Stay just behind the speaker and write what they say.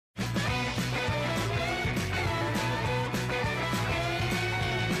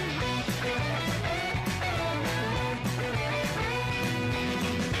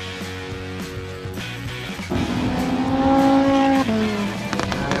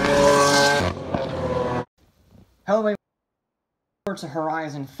However, Forza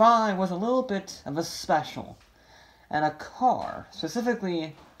Horizon 5 was a little bit of a special. And a car,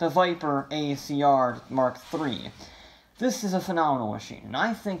 specifically the Viper ACR Mark III. This is a phenomenal machine, and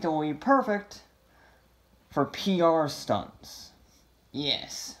I think it will be perfect for PR stunts.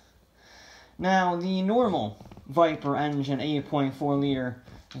 Yes. Now, the normal Viper engine 8.4 liter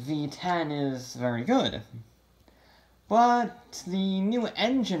V10 is very good. But the new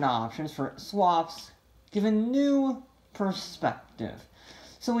engine options for swaps give a new perspective.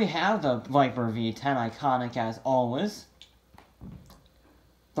 So we have the Viper V10, iconic as always.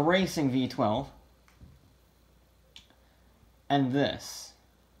 The Racing V12. And this.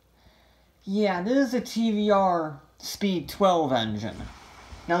 Yeah, this is a TVR Speed 12 engine.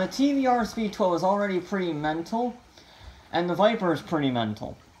 Now the TVR Speed 12 is already pretty mental, and the Viper is pretty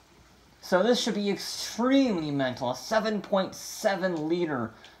mental. So this should be extremely mental. A 7.7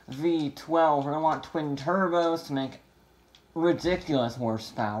 liter V12. We're going to want twin turbos to make ridiculous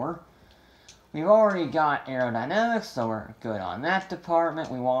horsepower. We've already got aerodynamics, so we're good on that department.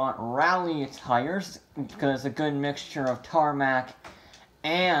 We want rally tires, because it's a good mixture of tarmac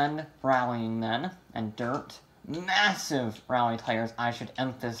and rallying then, and dirt. Massive rally tires, I should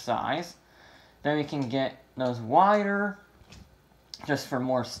emphasize. Then we can get those wider, just for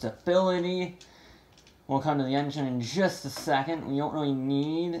more stability. We'll come to the engine in just a second. We don't really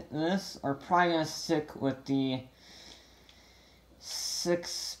need this. We're probably going to stick with the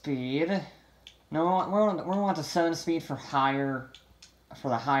 6-speed. No, we want the 7-speed for the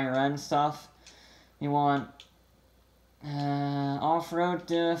higher end stuff. We want off-road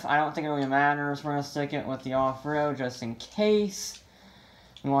diff. I don't think it really matters. We're going to stick it with the off-road just in case.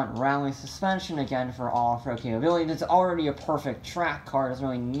 We want rally suspension, again, for off-road capability. It's already a perfect track car. Doesn't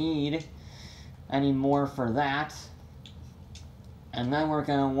really need any more for that. And then we're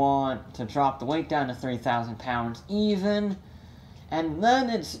going to want to drop the weight down to 3,000 pounds even. And then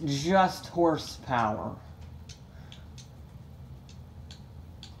it's just horsepower.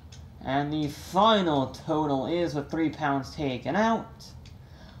 And the final total is, with 3 pounds taken out,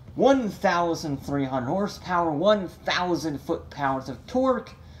 1,300 horsepower, 1,000 foot-pounds of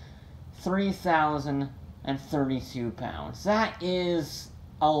torque, 3,032 pounds. That is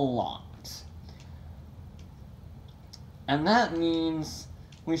a lot. And that means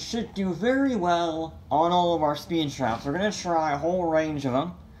we should do very well on all of our speed traps. We're going to try a whole range of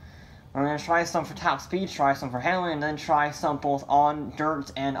them. We're going to try some for top speed, try some for handling, and then try some both on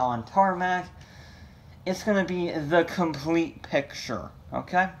dirt and on tarmac. It's going to be the complete picture,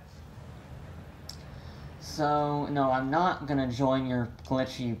 okay? So, no, I'm not going to join your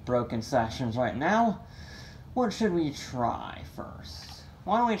glitchy, broken sessions right now. What should we try first?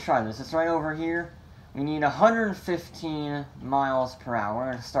 Why don't we try this? It's right over here. We need 115 miles per hour. We're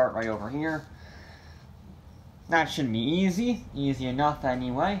going to start right over here. That should be easy. Easy enough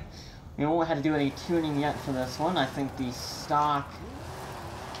anyway. We won't have to do any tuning yet for this one. I think the stock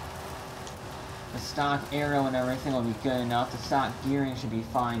arrow and everything will be good enough. The stock gearing should be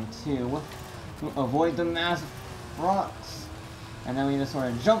fine too. Avoid the massive rocks. And then we just sort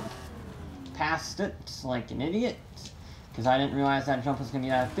of jump past it like an idiot. Because I didn't realize that jump was going to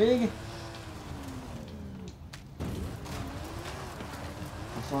be that big.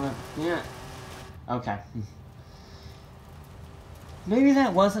 Sort of, yeah. Okay. Maybe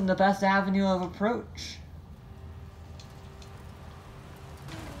that wasn't the best avenue of approach.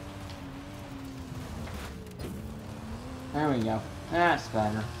 There we go. That's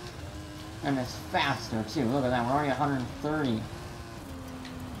better. And it's faster, too. Look at that. We're already 130.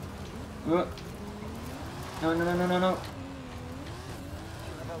 No, no, no, no, no, no.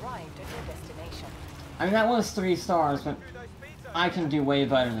 I mean, that was 3 stars, but I can do way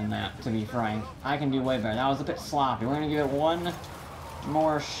better than that, to be frank. I can do way better. That was a bit sloppy. We're going to give it one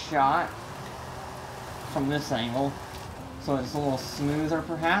more shot from this angle, so it's a little smoother,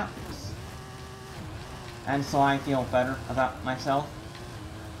 perhaps. And so I feel better about myself.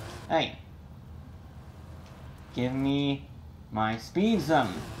 Hey. Give me my speed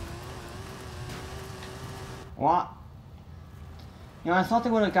zone. What? You know, I thought they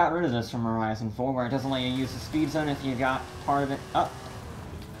would have got rid of this from Horizon 4, where it doesn't let you use the speed zone if you got part of it up.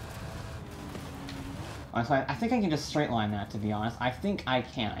 So I think I can just straight line that, to be honest. I think I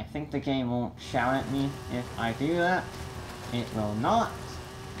can. I think the game won't shout at me if I do that. It will not.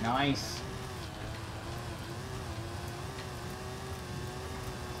 Nice.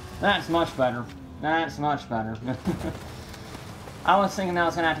 That's much better. That's much better. I was thinking that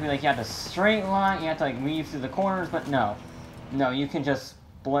was going to have to be like, you have to straight line, you have to like weave through the corners, but no. No, you can just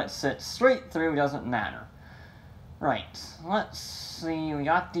blitz it straight through, doesn't matter. Right, let's see, we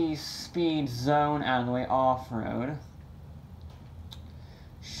got the speed zone out of the way off-road.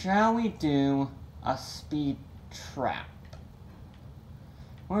 Shall we do a speed trap?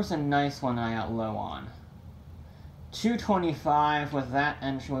 Where's a nice one I got low on? 225 with that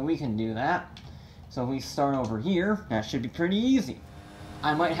entryway, we can do that. So if we start over here, that should be pretty easy.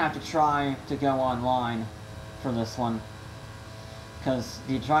 I might have to try to go online for this one, because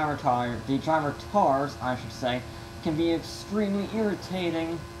the driver tars, I should say, can be extremely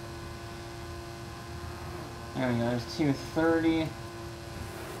irritating. There we go, there's 230.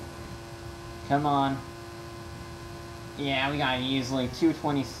 Come on. Yeah, we got it easily.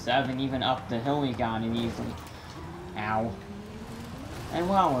 227, even up the hill we got it easily. Ow. And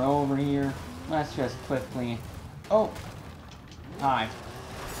while we're over here, let's just quickly... Oh! Hi.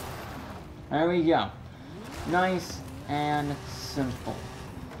 There we go. Nice and simple.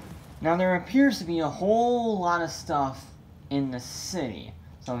 Now there appears to be a whole lot of stuff in the city.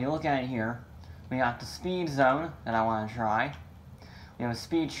 So if you look at it here, we got the speed zone that I want to try. We have a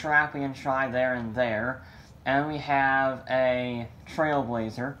speed trap we can try there and there. And we have a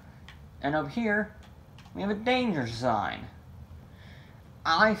trailblazer. And up here, we have a danger sign.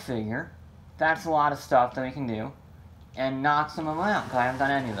 I figure that's a lot of stuff that we can do. And knock some of them out, because I haven't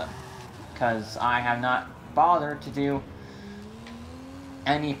done any of them. Because I have not bothered to do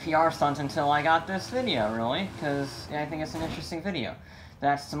any PR stunts until I got this video, really, because I think it's an interesting video.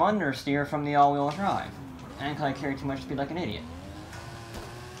 That's some understeer from the all-wheel drive, and because I carry too much speed like an idiot.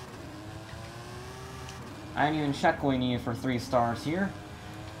 I didn't even check what we needed for 3 stars here,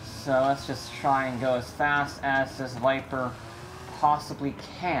 so let's just try and go as fast as this Viper possibly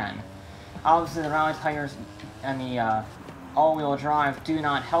can. Obviously, the rally tires and the all-wheel drive do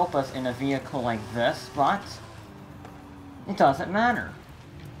not help us in a vehicle like this, but it doesn't matter.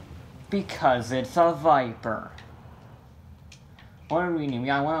 Because it's a Viper. What do we need? We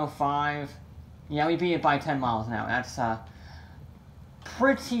got 105. Yeah, we beat it by 10 miles an hour. That's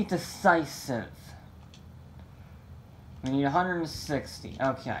pretty decisive. We need 160.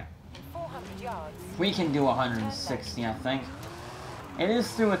 Okay. 400 yards. We can do 160, I think. It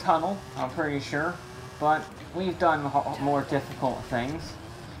is through a tunnel, I'm pretty sure. But we've done more difficult things.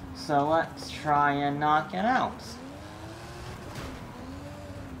 So let's try and knock it out.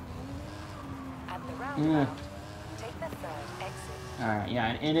 Yeah. Take the 3rd exit. Alright,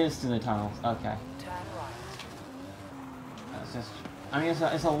 yeah, it is through the tunnels. Okay. Turn right. That's just... I mean,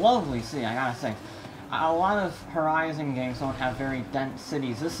 it's a lovely city, I gotta say. A lot of Horizon games don't have very dense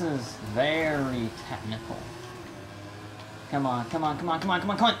cities. This is very technical. Come on, come on, come on, come on, come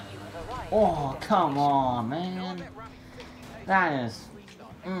on, come on! Oh, come on, man. That is...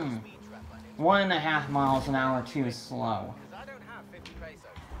 1.5 miles an hour too slow.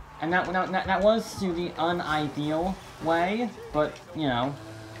 And that was to the unideal way, but, you know,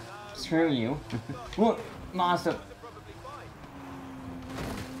 screw you. Look, Mazda.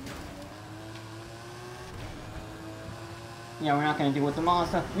 Yeah, we're not going to do with the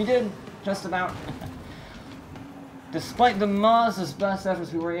Mazda. We did, just about. Despite the Mazda's best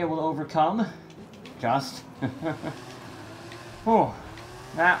efforts, we were able to overcome. Just. Whew.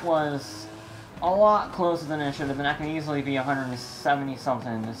 That was a lot closer than it should have been. I can easily be 170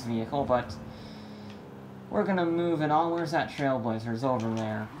 something in this vehicle, but we're gonna move it on. Where's that trailblazer? It's over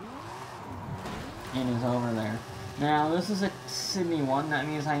there. It is over there. Now, this is a city one. That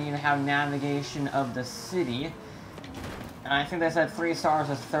means I need to have navigation of the city. And I think they said 3 stars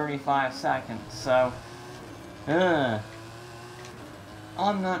is 35 seconds, so... I'm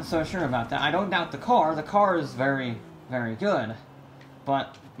not so sure about that. I don't doubt the car. The car is very, very good.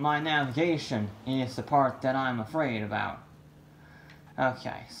 But my navigation is the part that I'm afraid about.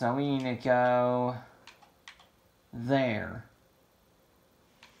 Okay, so we need to go there.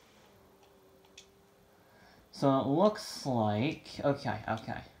 So it looks like... Okay.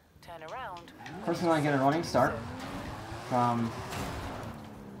 Turn around. First we want to get a running start from...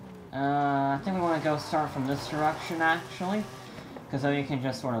 I think we want to go start from this direction, actually. Because then we can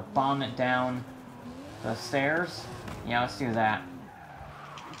just sort of bomb it down the stairs. Yeah, let's do that.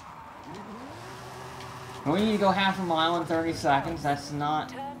 We need to go 1/2 mile in 30 seconds. That's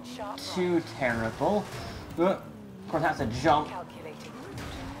not too terrible. Of course, that's a jump.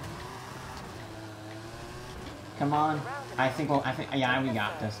 Come on. Yeah, we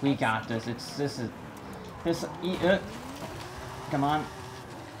got this. We got this. Come on.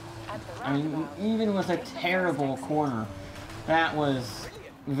 I mean, even with a terrible corner, that was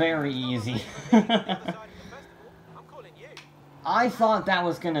very easy. I thought that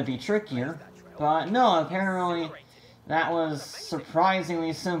was going to be trickier, but no, apparently That was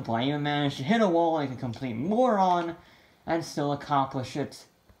surprisingly simple. I even managed to hit a wall like a complete moron and still accomplish it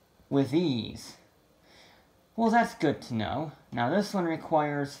with ease. Well, that's good to know. Now this one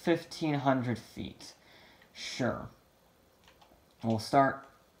requires 1,500 feet. Sure. We'll start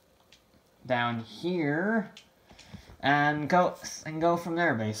down here and go from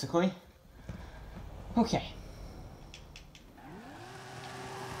there, basically. Okay.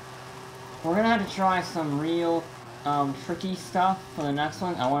 We're gonna have to try some real tricky stuff for the next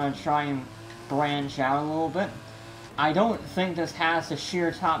one. I want to try and branch out a little bit. I don't think this has the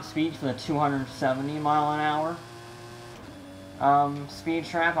sheer top speed for the 270 mile an hour speed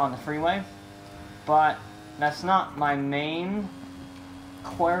trap on the freeway, but that's not my main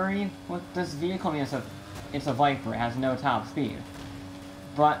query with this vehicle. I mean, it's a Viper, it has no top speed,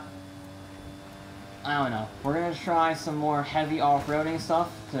 but I don't know. We're gonna try some more heavy off-roading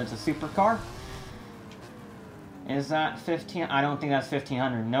stuff because it's a supercar. Is that 15? I don't think that's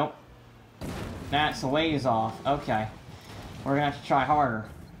 1,500. Nope. That's a ways off. Okay. We're gonna have to try harder.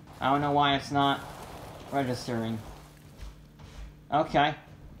 I don't know why it's not registering. Okay.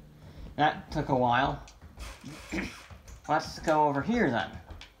 That took a while. Let's go over here then.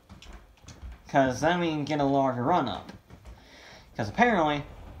 Because then we can get a larger run-up. Because apparently,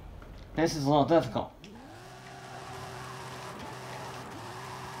 this is a little difficult.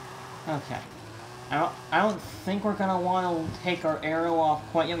 Okay. I don't think we're going to want to take our arrow off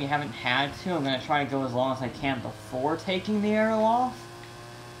quite yet. We haven't had to. I'm going to try to go as long as I can before taking the arrow off.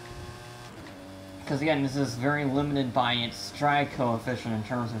 Because again, this is very limited by its drag coefficient in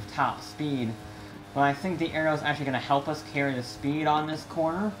terms of top speed. But I think the arrow is actually going to help us carry the speed on this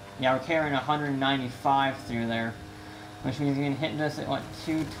corner. Yeah, we're carrying 195 through there. Which means we can hit this at, what,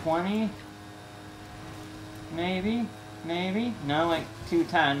 220? Maybe? Maybe? No, like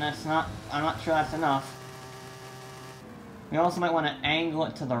 210. That's not... I'm not sure that's enough. We also might want to angle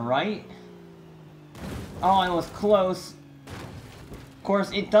it to the right. Oh, it was close. Of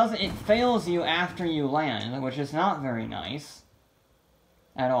course, it fails you after you land, which is not very nice.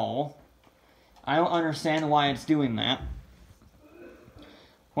 At all. I don't understand why it's doing that.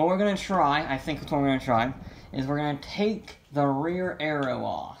 What we're going to try, I think that's what we're going to try, is we're going to take the rear arrow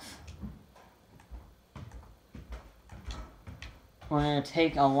off. We're going to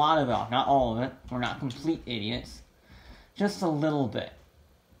take a lot of it off, not all of it. We're not complete idiots. Just a little bit.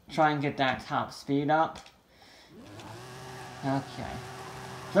 Try and get that top speed up. Okay.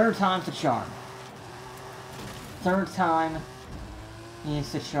 Third time's the charm. Third time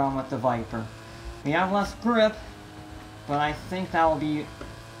is the charm with the Viper. We have less grip, but I think that will be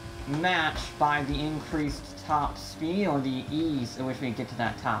matched by the increased top speed, or the ease at which we get to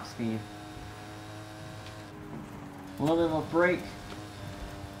that top speed. A little bit of a brake.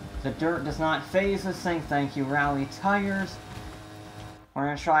 The dirt does not phase this thing, thank you, rally tires. We're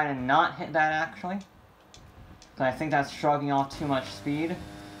going to try to not hit that, actually. Because I think that's shrugging off too much speed.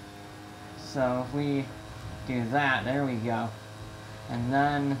 So if we do that, there we go. And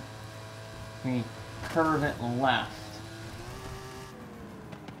then we curve it left.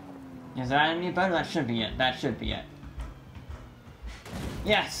 Is that any better? That should be it. That should be it.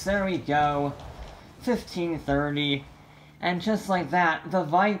 Yes, there we go. 1530. And just like that, the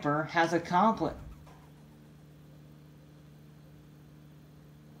Viper has accomplished.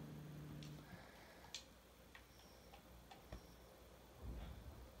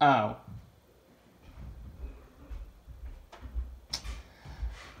 Oh.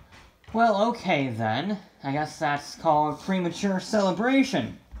 Well, okay then. I guess that's called premature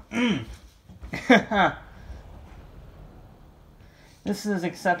celebration. This is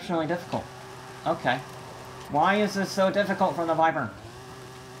exceptionally difficult. Okay. Why is this so difficult for the Viper?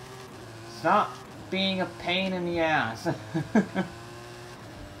 Stop being a pain in the ass.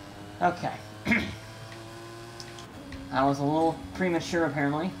 Okay. I was a little premature,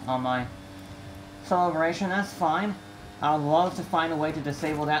 apparently, on my celebration. That's fine. I would love to find a way to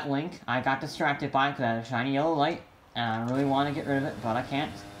disable that link. I got distracted by it because I had a shiny yellow light, and I really want to get rid of it, but I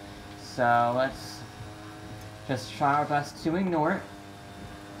can't. So let's just try our best to ignore it.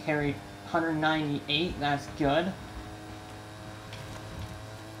 Carried 198, that's good.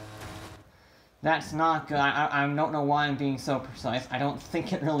 That's not good. I don't know why I'm being so precise. I don't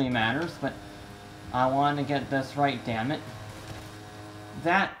think it really matters, but I want to get this right, damn it.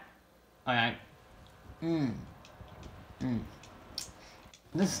 That...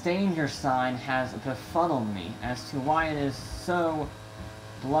 This danger sign has befuddled me as to why it is so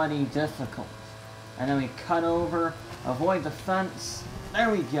bloody difficult. And then we cut over, avoid the fence. There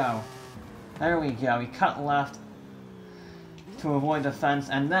we go. There we go. We cut left to avoid the fence,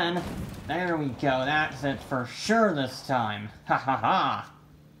 and then There we go, that's it for sure this time. Ha ha ha!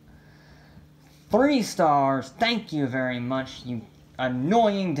 3 stars, thank you very much, you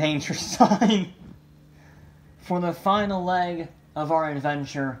annoying danger sign! For the final leg of our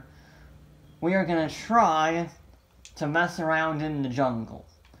adventure, we are gonna try to mess around in the jungle.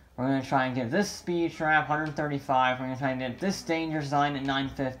 We're gonna try and get this speed trap, 135, we're gonna try and get this danger sign at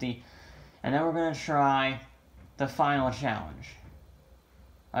 950, and then we're gonna try the final challenge.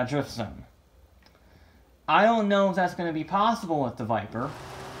 A drift zone. I don't know if that's gonna be possible with the Viper,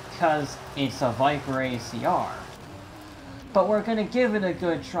 because it's a Viper ACR. But we're gonna give it a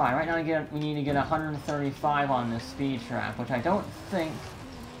good try. Right now we need to get 135 on this speed trap, which I don't think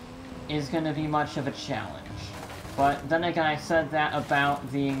is gonna be much of a challenge. But then again, I said that about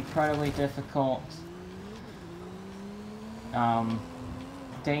the incredibly difficult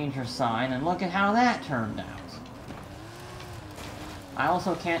danger sign, and look at how that turned out. I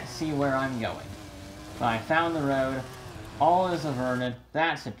also can't see where I'm going. But I found the road, all is averted,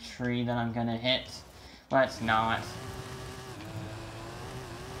 that's a tree that I'm gonna hit. Let's not.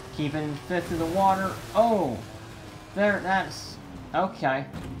 Keeping fifth through the water. Oh! There, that's... okay.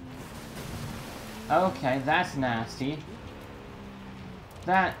 Okay, that's nasty.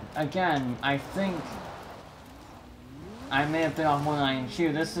 That, again, I think... I may have been off one eye and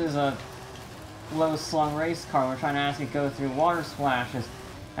chew. This is a low-slung race car. We're trying to actually go through water splashes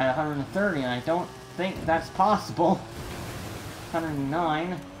at 130, and I don't think that's possible.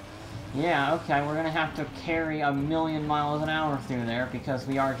 109. Yeah, okay, we're gonna have to carry 1,000,000 miles an hour through there because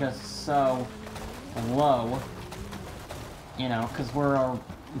we are just so low. You know, because we're a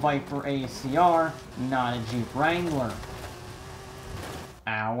Viper ACR, not a Jeep Wrangler.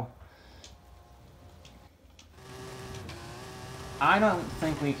 Ow. I don't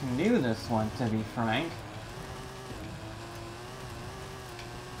think we can do this one, to be frank.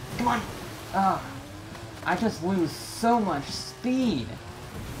 Come on! Ugh. I just lose so much speed.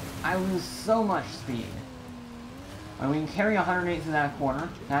 I lose so much speed. When we can carry 108 through that corner,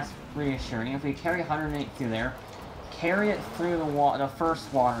 that's reassuring. If we carry 108 through there, carry it through the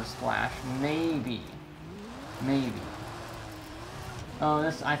first water splash, maybe. Maybe. Oh,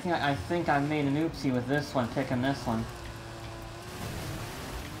 this, I think I made an oopsie with this one, picking this one.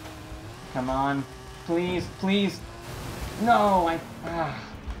 Come on. Please, please. No,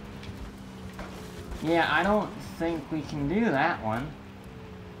 yeah, I don't think we can do that one.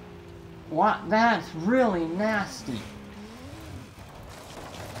 What? That's really nasty.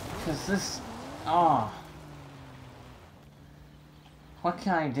 Because this... oh. What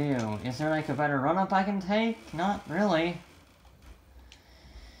can I do? Is there like a better run-up I can take? Not really.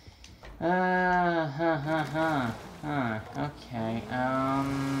 Okay,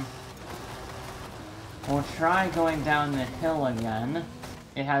 we'll try going down the hill again.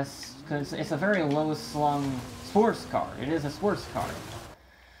 It has... because it's a very low-slung sports car. It is a sports car.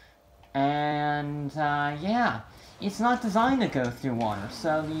 And, yeah. It's not designed to go through water,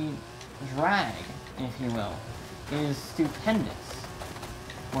 so the drag, if you will, is stupendous.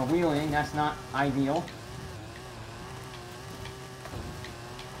 We're wheeling, that's not ideal.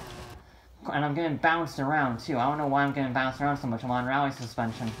 And I'm getting bounced around, too. I don't know why I'm getting bounced around so much. I'm on rally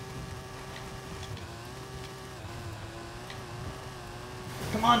suspension.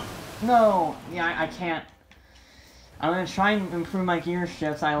 Come on! No! Yeah, I can't. I'm gonna try and improve my gear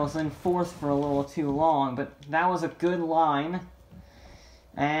shifts. I was in 4th for a little too long, but that was a good line.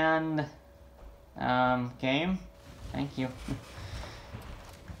 And... game? Thank you.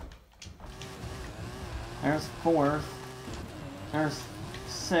 There's 4th. There's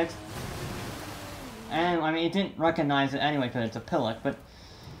 6th. And, I mean, it didn't recognize it anyway because it's a Pillock, but...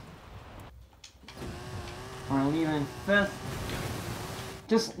 we're leaving 5th.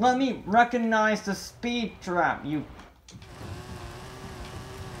 Just let me recognize the speed trap, you...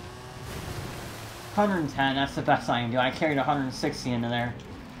 110, that's the best I can do. I carried 160 into there.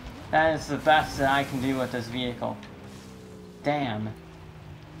 That is the best that I can do with this vehicle. Damn.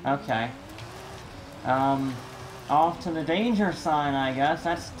 Okay. Off to the danger sign, I guess.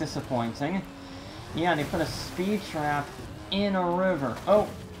 That's disappointing. Yeah, they put a speed trap in a river. Oh,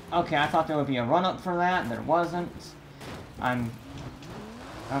 okay, I thought there would be a run-up for that. There wasn't.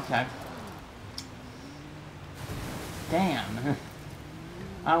 Okay. Damn.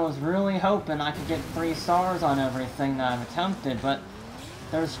 I was really hoping I could get 3 stars on everything that I've attempted, but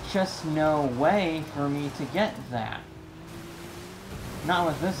there's just no way for me to get that. Not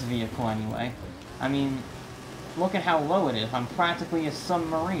with this vehicle, anyway. I mean, look at how low it is. I'm practically a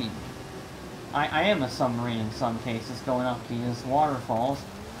submarine. I am a submarine in some cases, going up these waterfalls.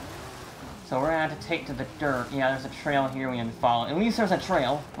 So we're gonna have to take to the dirt. Yeah, there's a trail here we can follow. At least there's a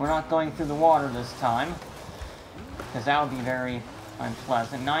trail. We're not going through the water this time. Because that would be very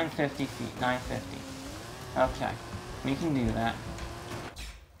unpleasant. 950 feet. 950. Okay. We can do that.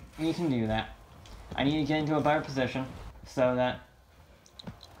 We can do that. I need to get into a better position so that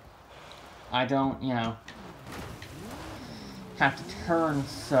I don't, you know, have to turn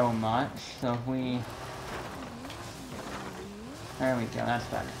so much. So if we... There we go, that's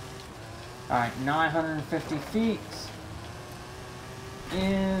better. Alright, 950 feet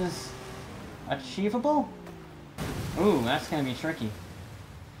is achievable? Ooh, that's gonna be tricky.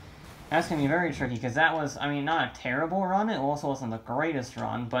 That's gonna be very tricky, because that was, I mean, not a terrible run, it also wasn't the greatest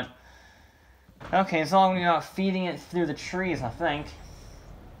run, but... Okay, it's all about feeding it through the trees, I think.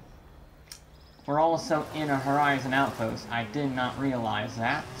 We're also in a Horizon outpost. I did not realize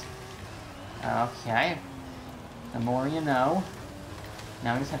that. Okay. The more you know.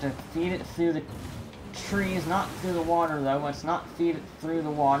 Now we just have to feed it through the trees, not through the water though. Let's not feed it through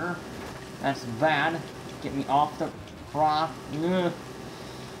the water. That's bad. Get me off the rock. Ugh.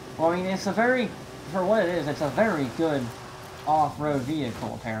 Well, I mean, it's a very, for what it is, it's a very good off-road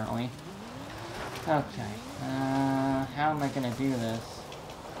vehicle, apparently. Okay. How am I gonna do this?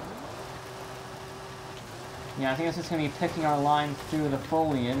 Yeah, I think it's just gonna be picking our line through the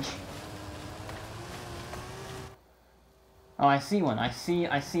foliage. Oh, I see one. I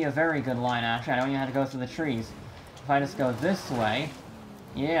see a very good line, actually. I don't even have to go through the trees. If I just go this way...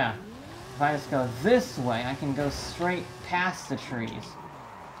 Yeah. If I just go this way, I can go straight past the trees.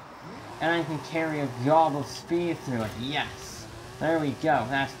 And I can carry a gob of speed through it. Yes. There we go.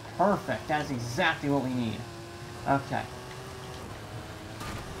 That's perfect. That's exactly what we need. Okay.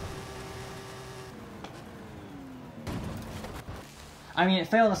 I mean, it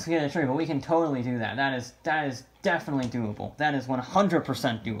failed us to get a tree, but we can totally do that. That is definitely doable. That is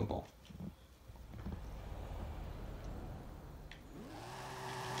 100% doable.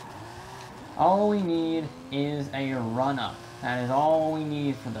 All we need is a run-up. That is all we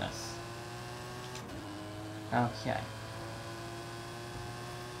need for this. Okay.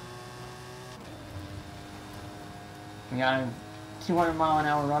 We got a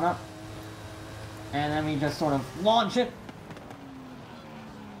 200-mile-an-hour run-up. And then we just sort of launch it.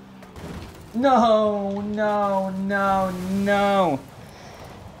 No, no, no, no.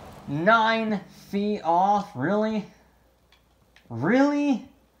 9 feet off? Really? Really?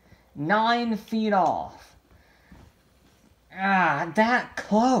 9 feet off. Ah, that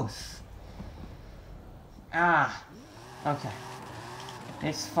close. Ah, okay.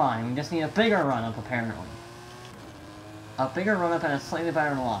 It's fine. We just need a bigger run-up, apparently. A bigger run-up and a slightly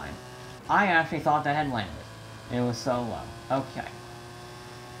better line. I actually thought that had landed. It was so low. Okay.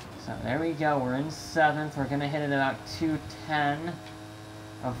 So there we go, we're in 7th, we're gonna hit it about 210.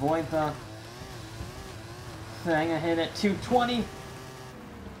 Avoid the thing, I hit it 220.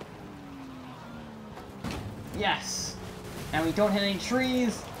 Yes! And we don't hit any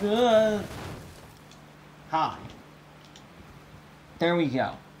trees! Ugh. Hi. There we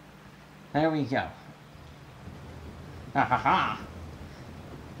go. There we go. Ha ha ha!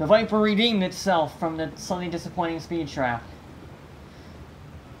 The Viper redeemed itself from the slightly disappointing speed trap.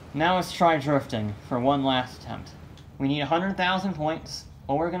 Now let's try drifting for one last attempt. We need 100,000 points.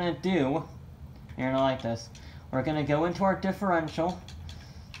 What we're gonna do, you're gonna like this, we're gonna go into our differential,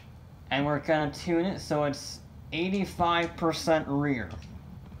 and we're gonna tune it so it's 85% rear.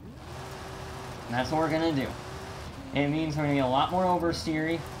 And that's what we're gonna do. It means we're gonna get a lot more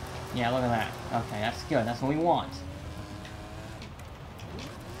oversteery. Yeah, look at that. Okay, that's good. That's what we want.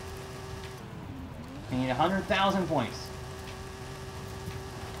 We need 100,000 points.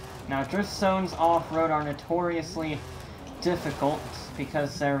 Now, drift zones off-road are notoriously difficult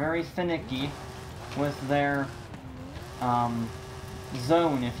because they're very finicky with their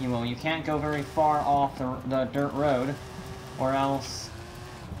zone, if you will. You can't go very far off the dirt road, or else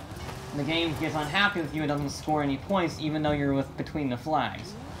the game gets unhappy with you and doesn't score any points, even though you're between the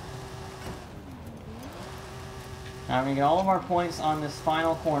flags. Now, we're going to get all of our points on this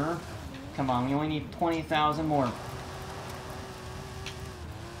final corner. Come on, we only need 20,000 more.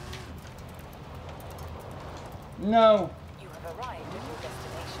 No! You have arrived at your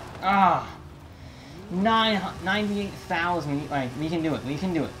destination. Ah! 98,000. We can do it. We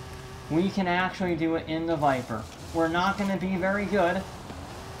can do it. We can actually do it in the Viper. We're not going to be very good.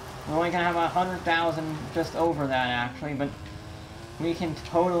 We're only going to have 100,000 just over that, actually, but we can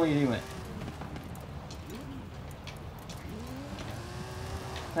totally do it.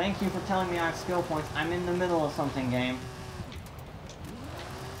 Thank you for telling me I have skill points. I'm in the middle of something, game.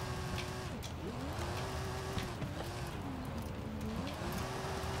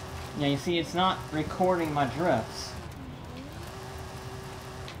 Yeah, you see, it's not recording my drifts.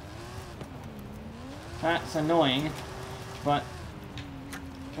 That's annoying, but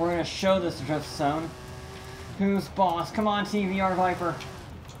we're gonna show this drift zone. Who's boss? Come on, TVR Viper.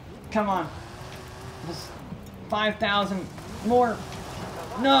 Come on. Just 5,000 more.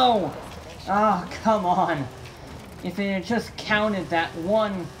 No! Ah, oh, come on. If it had just counted that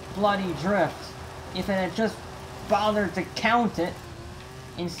one bloody drift, if it had just bothered to count it,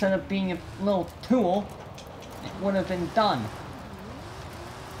 instead of being a little tool, it would have been done.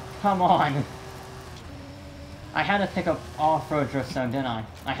 Come on. I had to pick up off-road drift zone, didn't I?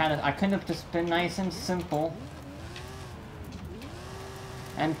 I couldn't have just been nice and simple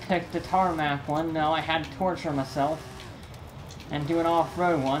and pick the tarmac one. No, I had to torture myself and do an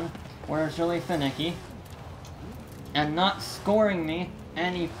off-road one where it's really finicky and not scoring me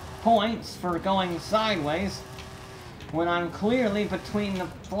any points for going sideways when I'm clearly between the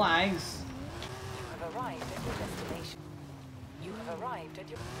flags. You have arrived at your destination. You have arrived at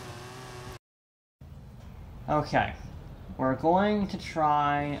your... Okay, we're going to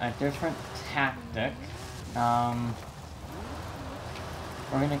try a different tactic. We're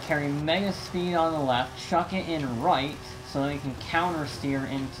going to carry mega speed on the left, chuck it in right, so that we can counter steer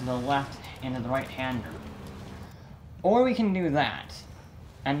into the left, into the right-hander. Or we can do that,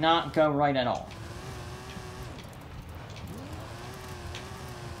 and not go right at all.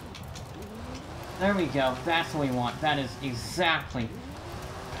 There we go, that's what we want. That is exactly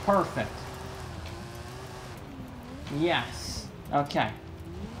perfect. Yes. Okay.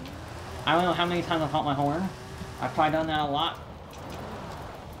 I don't know how many times I've honked my horn. I've probably done that a lot.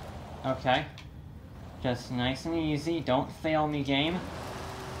 Okay. Just nice and easy. Don't fail me, game.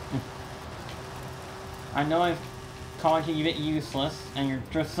 I know I've called you a bit useless, and you're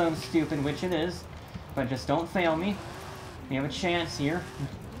just so stupid, which it is. But just don't fail me. We have a chance here.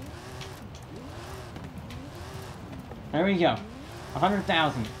 There we go.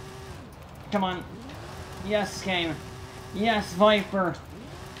 100,000. Come on. Yes, game. Yes, Viper.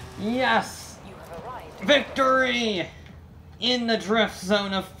 Yes! You have arrived. Victory! In the drift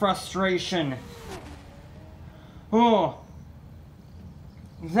zone of frustration. Oh.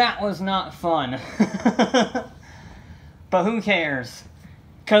 That was not fun. But who cares?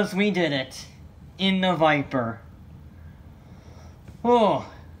 'Cause we did it. In the Viper. Oh.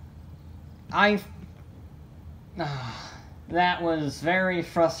 That was very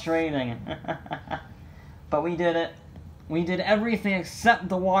frustrating. But we did it. We did everything except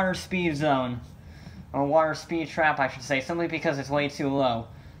the water speed zone. Or water speed trap, I should say, simply because it's way too low.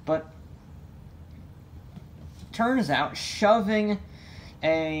 But turns out shoving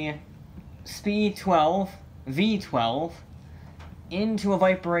a Speed 12, V12, into a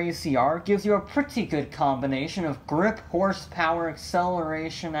Viper ACR gives you a pretty good combination of grip, horsepower,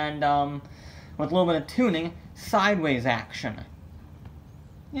 acceleration, and, with a little bit of tuning, sideways action.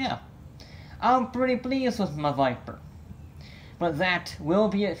 Yeah. I'm pretty pleased with my Viper. But that will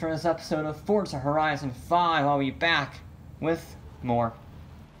be it for this episode of Forza Horizon 5. I'll be back with more.